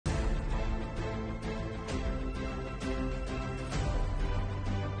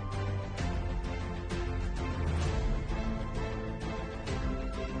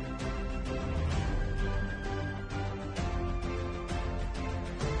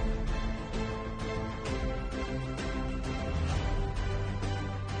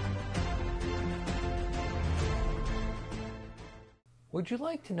Would you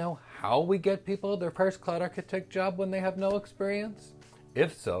like to know how we get people their first cloud architect job when they have no experience?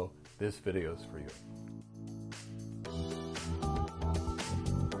 If so, this video is for you.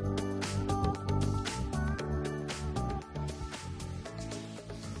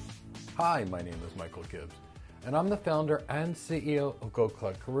 Hi, my name is Michael Gibbs, and I'm the founder and CEO of Go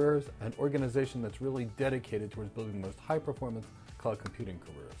Cloud Careers, an organization that's really dedicated towards building the most high-performance cloud computing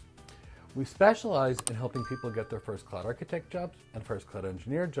careers. We specialize in helping people get their first cloud architect jobs and first cloud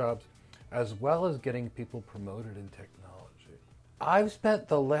engineer jobs, as well as getting people promoted in technology. I've spent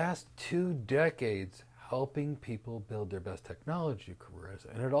the last 2 decades helping people build their best technology careers,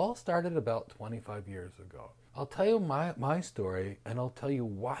 and it all started about 25 years ago. I'll tell you my story, and I'll tell you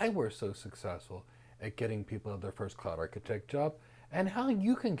why we're so successful at getting people their first cloud architect job, and how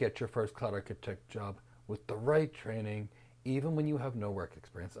you can get your first cloud architect job with the right training, even when you have no work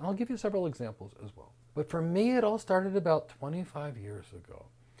experience. And I'll give you several examples as well. But for me, it all started about 25 years ago.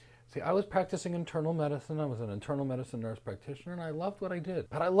 See, I was practicing internal medicine. I was an internal medicine nurse practitioner, and I loved what I did.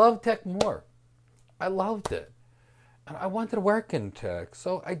 But I loved tech more. I loved it. And I wanted to work in tech,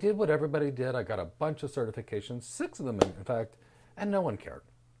 so I did what everybody did. I got a bunch of certifications, 6 of them in fact, and no one cared,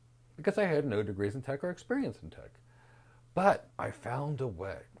 because I had no degrees in tech or experience in tech. But I found a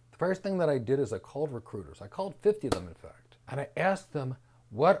way. The first thing that I did is I called recruiters. I called 50 of them, in fact. And I asked them,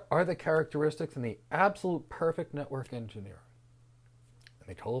 what are the characteristics in the absolute perfect network engineer? And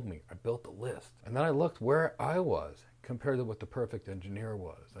they told me. I built a list. And then I looked where I was compared to what the perfect engineer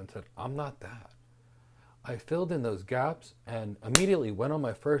was and said, I'm not that. I filled in those gaps and immediately went on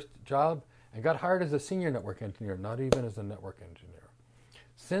my first job and got hired as a senior network engineer, not even as a network engineer.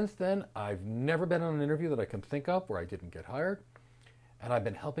 Since then, I've never been on an interview that I can think of where I didn't get hired. And I've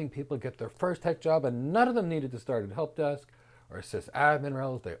been helping people get their first tech job, and none of them needed to start at help desk or sysadmin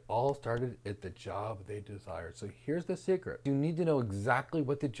roles. They all started at the job they desired. So here's the secret. You need to know exactly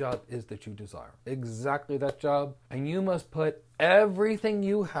what the job is that you desire. Exactly that job. And you must put everything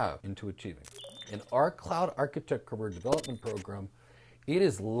you have into achieving. In our Cloud Architect Career Development Program, it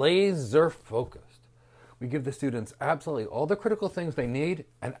is laser focused. We give the students absolutely all the critical things they need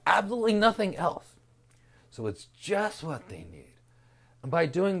and absolutely nothing else. So it's just what they need. And by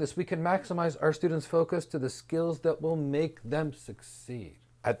doing this, we can maximize our students' focus to the skills that will make them succeed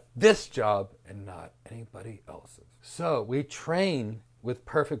at this job and not anybody else's. So we train with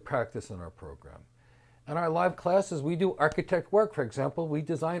perfect practice in our program. In our live classes, we do architect work. For example, we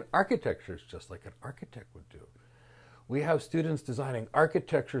design architectures just like an architect would do. We have students designing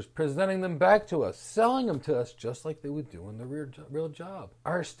architectures, presenting them back to us, selling them to us just like they would do in the real job.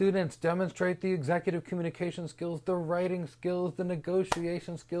 Our students demonstrate the executive communication skills, the writing skills, the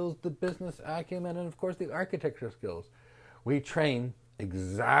negotiation skills, the business acumen, and of course the architecture skills. We train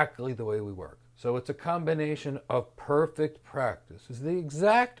exactly the way we work. So it's a combination of perfect practice. It's the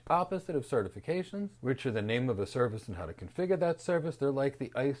exact opposite of certifications, which are the name of a service and how to configure that service. They're like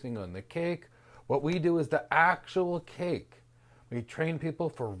the icing on the cake. What we do is the actual cake. We train people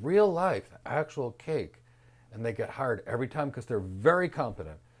for real life, the actual cake, and they get hired every time because they're very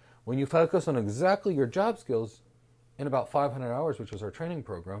competent. When you focus on exactly your job skills in about 500 hours, which is our training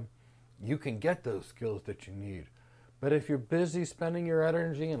program, you can get those skills that you need. But if you're busy spending your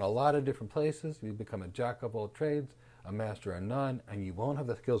energy in a lot of different places, you become a jack of all trades, a master of none, and you won't have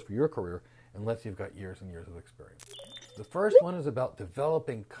the skills for your career unless you've got years and years of experience. The first one is about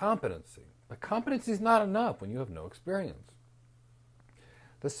developing competency. But competency is not enough when you have no experience.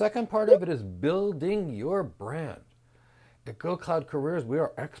 The second part of it is building your brand. At Go Cloud Careers, we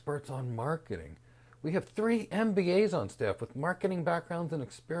are experts on marketing. We have 3 MBAs on staff with marketing backgrounds and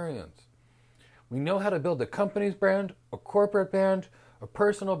experience. We know how to build a company's brand, a corporate brand, a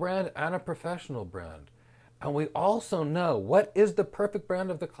personal brand, and a professional brand. And we also know what is the perfect brand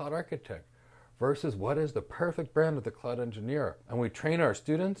of the cloud architect versus what is the perfect brand of the cloud engineer. And we train our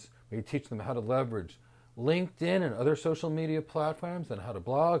students. We teach them how to leverage LinkedIn and other social media platforms, and how to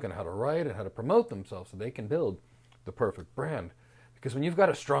blog and how to write and how to promote themselves so they can build the perfect brand. Because when you've got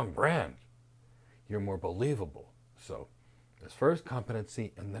a strong brand, you're more believable. So there's first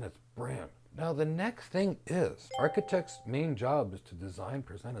competency and then it's brand. Now the next thing is, architects' main job is to design,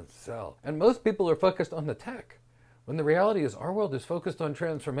 present, and sell. And most people are focused on the tech, when the reality is our world is focused on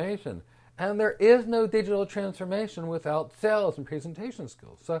transformation. And there is no digital transformation without sales and presentation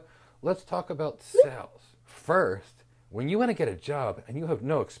skills. So let's talk about sales. First, when you want to get a job and you have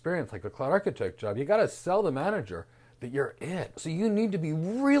no experience like a cloud architect job, you got to sell the manager that you're it. So you need to be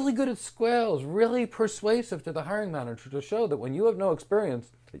really good at sales, really persuasive to the hiring manager to show that when you have no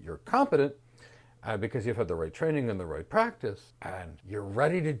experience, that you're competent because you've had the right training and the right practice and you're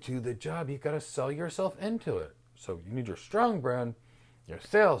ready to do the job. You've got to sell yourself into it. So you need your strong brand your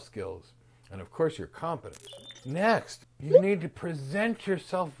sales skills, and of course your competence. Next, you need to present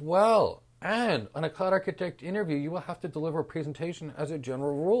yourself well. And on a cloud architect interview, you will have to deliver a presentation as a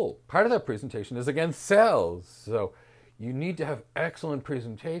general rule. Part of that presentation is against sales. So you need to have excellent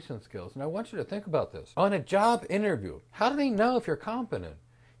presentation skills. And I want you to think about this. On a job interview, how do they know if you're competent?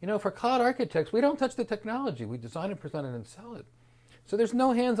 You know, for cloud architects, we don't touch the technology. We design it, present it, and sell it. So there's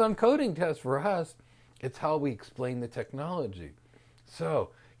no hands-on coding test for us. It's how we explain the technology.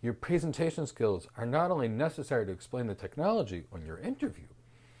 So your presentation skills are not only necessary to explain the technology on your interview,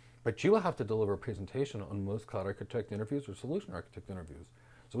 but you will have to deliver a presentation on most cloud architect interviews or solution architect interviews.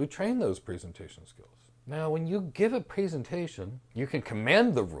 So we train those presentation skills. Now, when you give a presentation, you can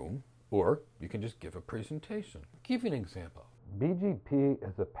command the room, or you can just give a presentation. I'll give you an example. BGP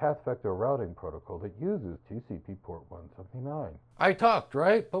is a path vector routing protocol that uses TCP port 179. I talked,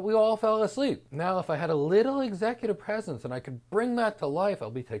 right? But we all fell asleep. Now, if I had a little executive presence and I could bring that to life, I'll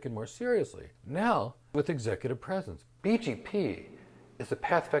be taken more seriously. Now, with executive presence, BGP is a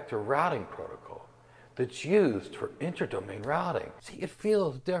path vector routing protocol that's used for interdomain routing. See, it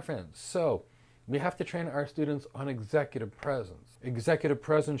feels different. So we have to train our students on executive presence. Executive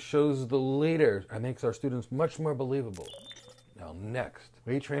presence shows the leader and makes our students much more believable. Now next,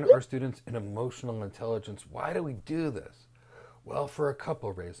 we train our students in emotional intelligence. Why do we do this? Well, for a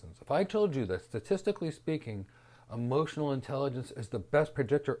couple reasons. If I told you that statistically speaking, emotional intelligence is the best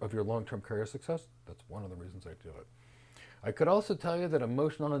predictor of your long-term career success, that's one of the reasons I do it. I could also tell you that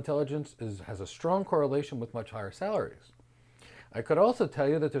emotional intelligence has a strong correlation with much higher salaries. I could also tell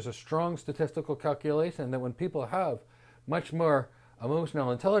you that there's a strong statistical calculation that when people have much more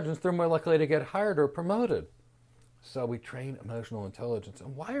emotional intelligence, they're more likely to get hired or promoted. So we train emotional intelligence.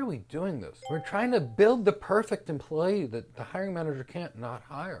 And why are we doing this? We're trying to build the perfect employee that the hiring manager can't not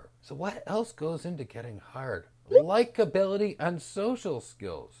hire. So what else goes into getting hired? Likability and social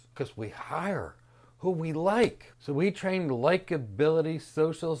skills, because we hire who we like. So we train likability,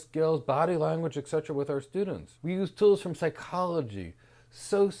 social skills, body language, etc. with our students. We use tools from psychology,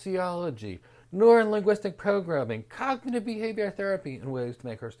 sociology, neurolinguistic programming, cognitive behavior therapy in ways to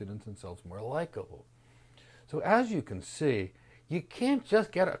make our students themselves more likable. So as you can see, you can't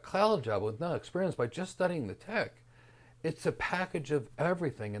just get a cloud job with no experience by just studying the tech. It's a package of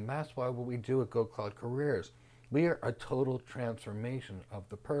everything, and that's why what we do at Go Cloud Careers. We are a total transformation of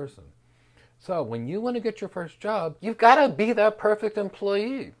the person. So when you want to get your first job, you've got to be that perfect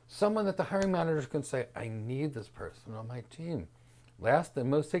employee. Someone that the hiring manager can say, I need this person on my team. Last and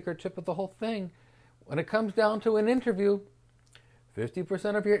most secret tip of the whole thing, when it comes down to an interview,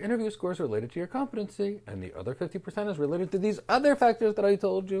 50% of your interview score is related to your competency, and the other 50% is related to these other factors that I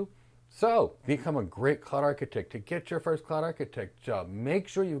told you. So become a great cloud architect. To get your first cloud architect job, make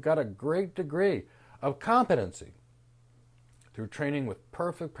sure you've got a great degree of competency through training with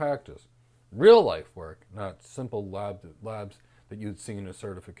perfect practice. Real life work, not simple labs that you'd see in a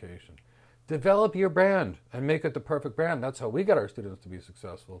certification. Develop your brand and make it the perfect brand. That's how we get our students to be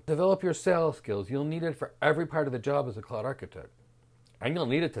successful. Develop your sales skills. You'll need it for every part of the job as a cloud architect. And you'll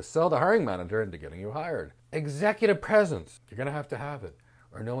need it to sell the hiring manager into getting you hired. Executive presence. You're going to have it,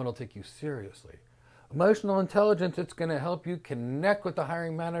 or no one will take you seriously. Emotional intelligence, it's going to help you connect with the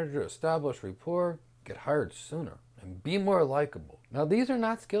hiring manager, establish rapport, get hired sooner, and be more likable. Now, these are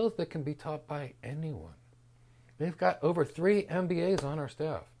not skills that can be taught by anyone. They've got over 3 MBAs on our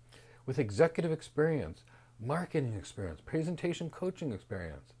staff with executive experience, marketing experience, presentation coaching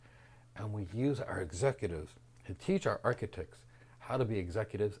experience. And we use our executives to teach our architects how to be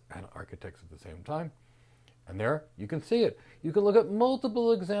executives and architects at the same time. And there, you can see it. You can look at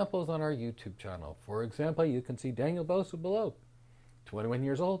multiple examples on our YouTube channel. For example, you can see Daniel Bosa below, 21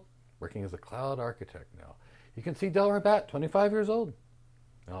 years old, working as a cloud architect now. You can see Del Rabat, 25 years old,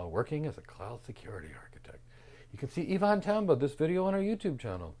 now working as a cloud security architect. You can see Ivan Tambo, this video on our YouTube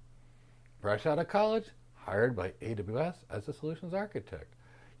channel. Fresh out of college, hired by AWS as a solutions architect.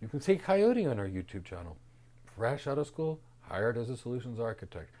 You can see Coyote on our YouTube channel. Fresh out of school, hired as a solutions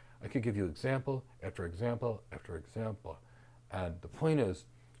architect. I could give you example after example after example. And the point is,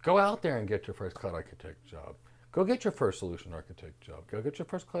 go out there and get your first cloud architect job. Go get your first solution architect job. Go get your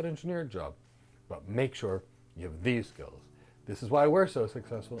first cloud engineer job. But make sure you have these skills. This is why we're so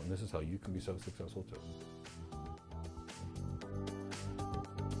successful, and this is how you can be so successful too.